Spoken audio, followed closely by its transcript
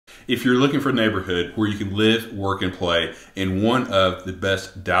If you're looking for a neighborhood where you can live, work, and play in one of the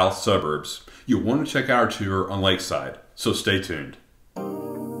best Dallas suburbs, you'll want to check out our tour on Lakeside, so stay tuned.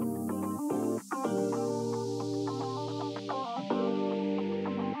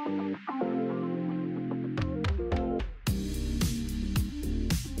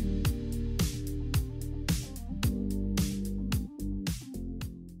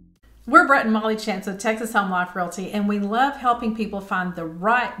 We're Bret and Molly Chance with Texas Home Life Realty, and we love helping people find the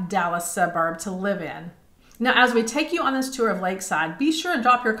right Dallas suburb to live in. Now, as we take you on this tour of Lakeside, be sure and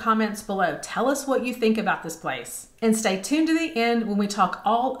drop your comments below. Tell us what you think about this place. And stay tuned to the end when we talk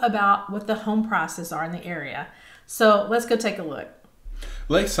all about what the home prices are in the area. So let's go take a look.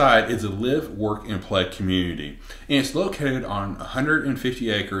 Lakeside is a live, work, and play community, and it's located on 150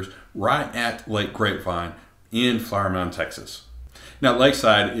 acres right at Lake Grapevine in Flower Mound, Texas. Now,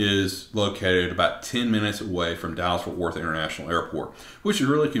 Lakeside is located about 10 minutes away from Dallas-Fort Worth International Airport, which is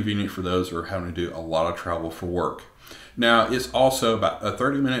really convenient for those who are having to do a lot of travel for work. Now, it's also about a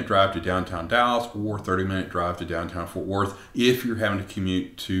 30-minute drive to downtown Dallas or 30-minute drive to downtown Fort Worth if you're having to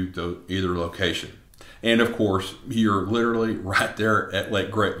commute to either location. And of course, you're literally right there at Lake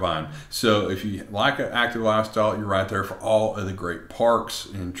Grapevine. So if you like an active lifestyle, you're right there for all of the great parks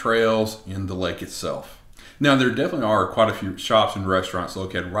and trails in the lake itself. Now, there definitely are quite a few shops and restaurants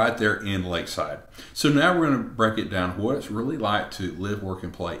located right there in Lakeside. So now we're going to break it down what it's really like to live, work,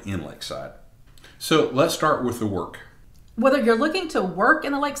 and play in Lakeside. So let's start with the work. Whether you're looking to work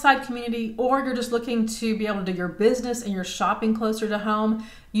in the Lakeside community or you're just looking to be able to do your business and your shopping closer to home,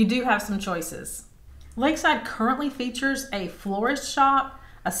 you do have some choices. Lakeside currently features a florist shop,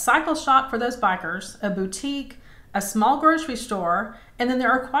 a cycle shop for those bikers, a boutique, a small grocery store, and then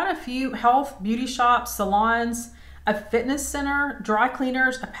there are quite a few health, beauty shops, salons, a fitness center, dry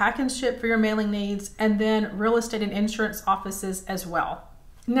cleaners, a pack and ship for your mailing needs, and then real estate and insurance offices as well.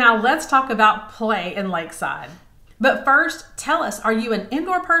 Now let's talk about play in Lakeside. But first, tell us, are you an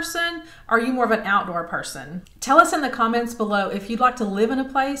indoor person? Or are you more of an outdoor person? Tell us in the comments below if you'd like to live in a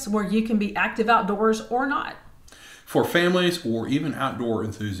place where you can be active outdoors or not. For families or even outdoor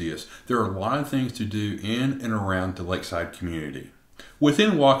enthusiasts, there are a lot of things to do in and around the Lakeside community.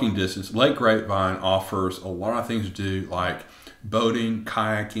 Within walking distance, Lake Grapevine offers a lot of things to do like boating,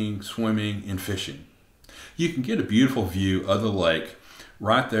 kayaking, swimming, and fishing. You can get a beautiful view of the lake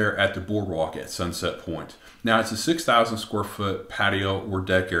right there at the boardwalk at Sunset Point. Now, it's a 6,000 square foot patio or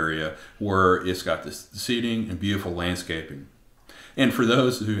deck area where it's got the seating and beautiful landscaping. And for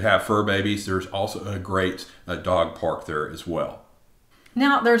those who have fur babies, there's also a great dog park there as well.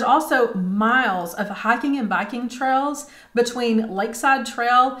 Now, there's also miles of hiking and biking trails between Lakeside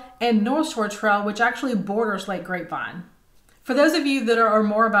Trail and North Shore Trail, which actually borders Lake Grapevine. For those of you that are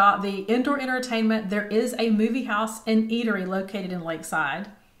more about the indoor entertainment, there is a movie house and eatery located in Lakeside.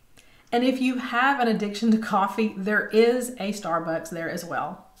 And if you have an addiction to coffee, there is a Starbucks there as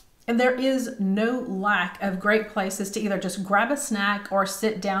well. And there is no lack of great places to either just grab a snack or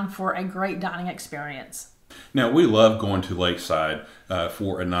sit down for a great dining experience. Now, we love going to Lakeside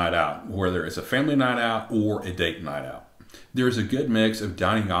for a night out, whether it's a family night out or a date night out. There's a good mix of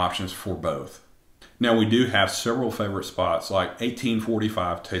dining options for both. Now, we do have several favorite spots like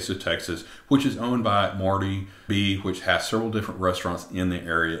 1845 Taste of Texas, which is owned by Marty B., which has several different restaurants in the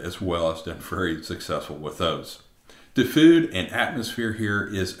area as well as been very successful with those. The food and atmosphere here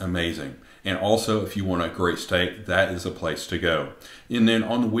is amazing. And also, if you want a great steak, that is a place to go. And then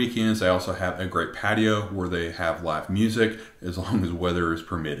on the weekends, they also have a great patio where they have live music as long as weather is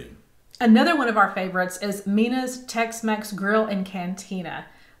permitting. Another one of our favorites is Mina's Tex-Mex Grill and Cantina.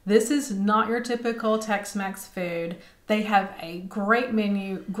 This is not your typical Tex-Mex food. They have a great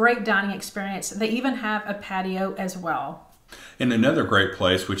menu, great dining experience. They even have a patio as well. And another great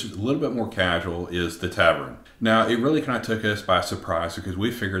place, which is a little bit more casual, is the Tavern. Now, it really kind of took us by surprise because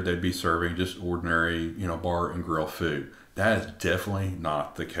we figured they'd be serving just ordinary, bar and grill food. That is definitely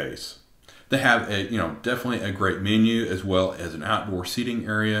not the case. They have definitely a great menu as well as an outdoor seating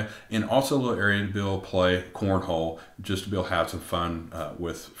area and also a little area to be able to play cornhole just to be able to have some fun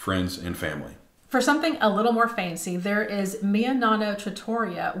with friends and family. For something a little more fancy, there is Mia Nonno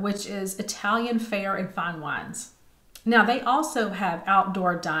Trattoria, which is Italian fare and fine wines. Now, they also have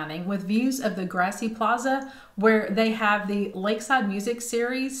outdoor dining with views of the grassy plaza where they have the Lakeside Music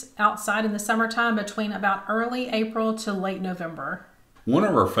Series outside in the summertime between about early April to late November. One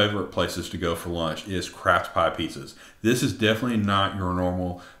of our favorite places to go for lunch is Craft Pie Pizzas. This is definitely not your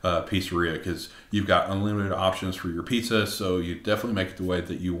normal pizzeria because you've got unlimited options for your pizza, so you definitely make it the way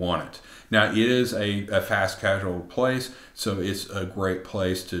that you want it. Now, it is a fast casual place, so it's a great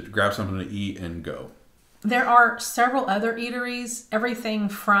place to grab something to eat and go. There are several other eateries, everything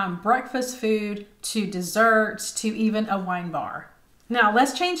from breakfast food to desserts to even a wine bar. Now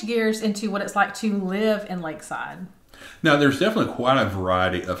let's change gears into what it's like to live in Lakeside. Now, there's definitely quite a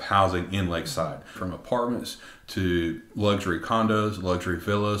variety of housing in Lakeside, from apartments to luxury condos, luxury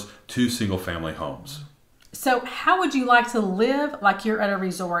villas, to single-family homes. So how would you like to live like you're at a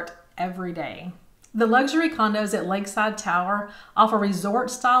resort every day? The luxury condos at Lakeside Tower offer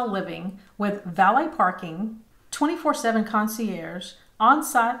resort-style living with valet parking, 24/7 concierge,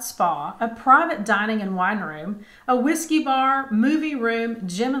 on-site spa, a private dining and wine room, a whiskey bar, movie room,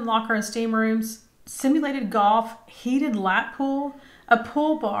 gym and locker and steam rooms, simulated golf, heated lap pool, a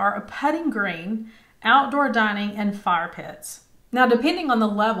pool bar, a putting green, outdoor dining, and fire pits. Now, depending on the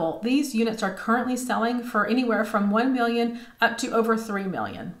level, these units are currently selling for anywhere from $1 million up to over $3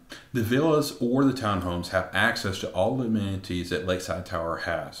 million. The villas or the townhomes have access to all the amenities that Lakeside Tower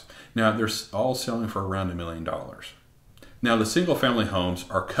has. Now, they're all selling for around $1 million. Now, the single-family homes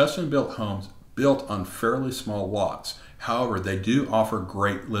are custom-built homes built on fairly small lots. However, they do offer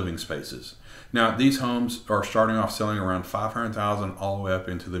great living spaces. Now, these homes are starting off selling around $500,000 all the way up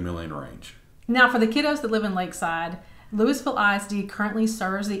into the $1 million range. Now, for the kiddos that live in Lakeside, Louisville ISD currently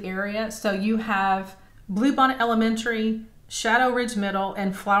serves the area, so you have Bluebonnet Elementary, Shadow Ridge Middle,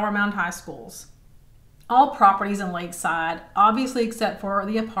 and Flower Mound High Schools. All properties in Lakeside, obviously except for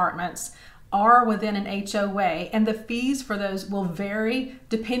the apartments, are within an HOA, and the fees for those will vary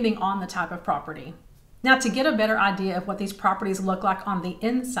depending on the type of property. Now, to get a better idea of what these properties look like on the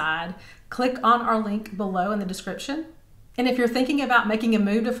inside, click on our link below in the description. And if you're thinking about making a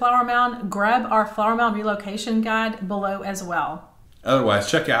move to Flower Mound, grab our Flower Mound relocation guide below as well.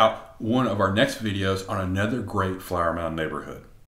 Otherwise, check out one of our next videos on another great Flower Mound neighborhood.